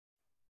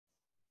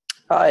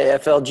Hi,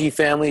 FLG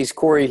Families.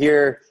 Corey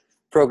here,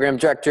 Program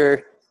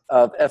Director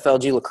of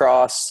FLG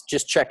Lacrosse.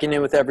 Just checking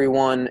in with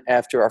everyone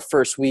after our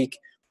first week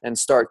and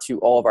start to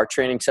all of our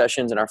training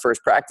sessions and our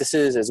first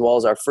practices, as well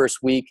as our first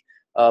week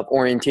of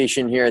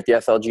orientation here at the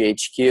FLG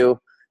HQ.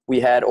 We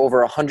had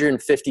over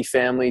 150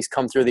 families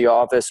come through the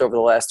office over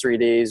the last 3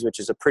 days, which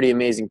is a pretty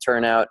amazing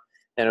turnout.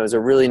 And it was a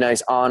really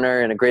nice honor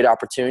and a great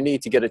opportunity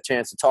to get a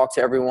chance to talk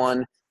to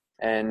everyone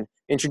and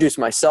introduce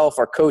myself,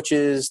 our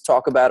coaches,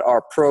 talk about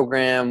our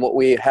program, what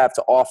we have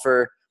to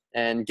offer,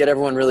 and get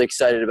everyone really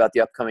excited about the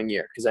upcoming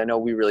year, because I know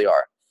we really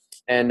are.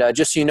 And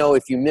just so you know,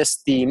 if you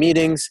missed the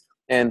meetings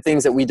and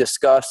things that we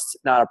discussed,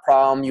 not a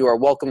problem. You are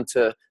welcome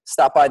to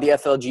stop by the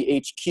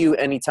FLG HQ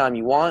anytime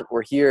you want.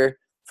 We're here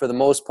for the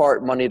most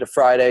part Monday to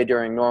Friday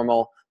during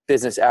normal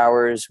business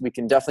hours. We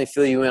can definitely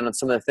fill you in on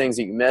some of the things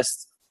that you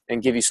missed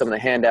and give you some of the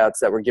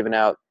handouts that were given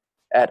out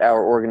at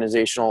our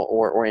organizational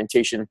or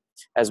orientation,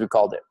 as we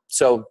called it.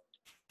 So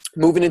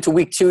moving into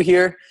week 2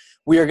 here,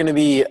 we are going to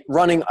be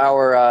running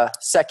our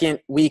second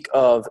week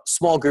of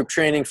small group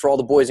training for all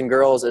the boys and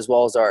girls, as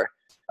well as our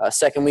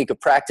second week of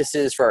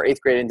practices for our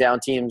 8th grade and down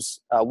teams.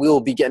 We will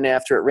be getting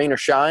after it rain or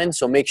shine,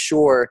 so make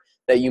sure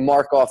that you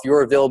mark off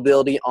your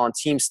availability on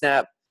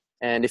TeamSnap.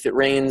 And if it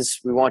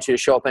rains, we want you to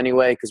show up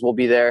anyway, because we'll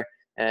be there.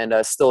 And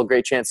still a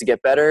great chance to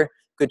get better.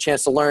 Good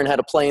chance to learn how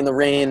to play in the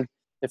rain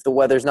if the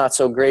weather's not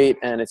so great.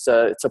 And it's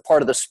a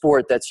part of the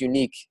sport that's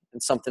unique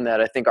and something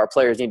that I think our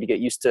players need to get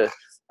used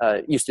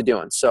to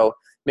doing. So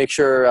make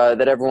sure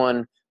that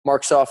everyone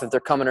marks off if they're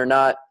coming or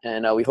not.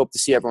 And we hope to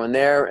see everyone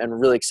there, and we're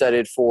really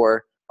excited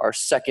for our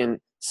second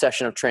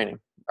session of training.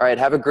 All right,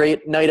 have a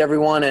great night,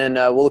 everyone, and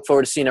we'll look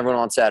forward to seeing everyone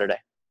on Saturday.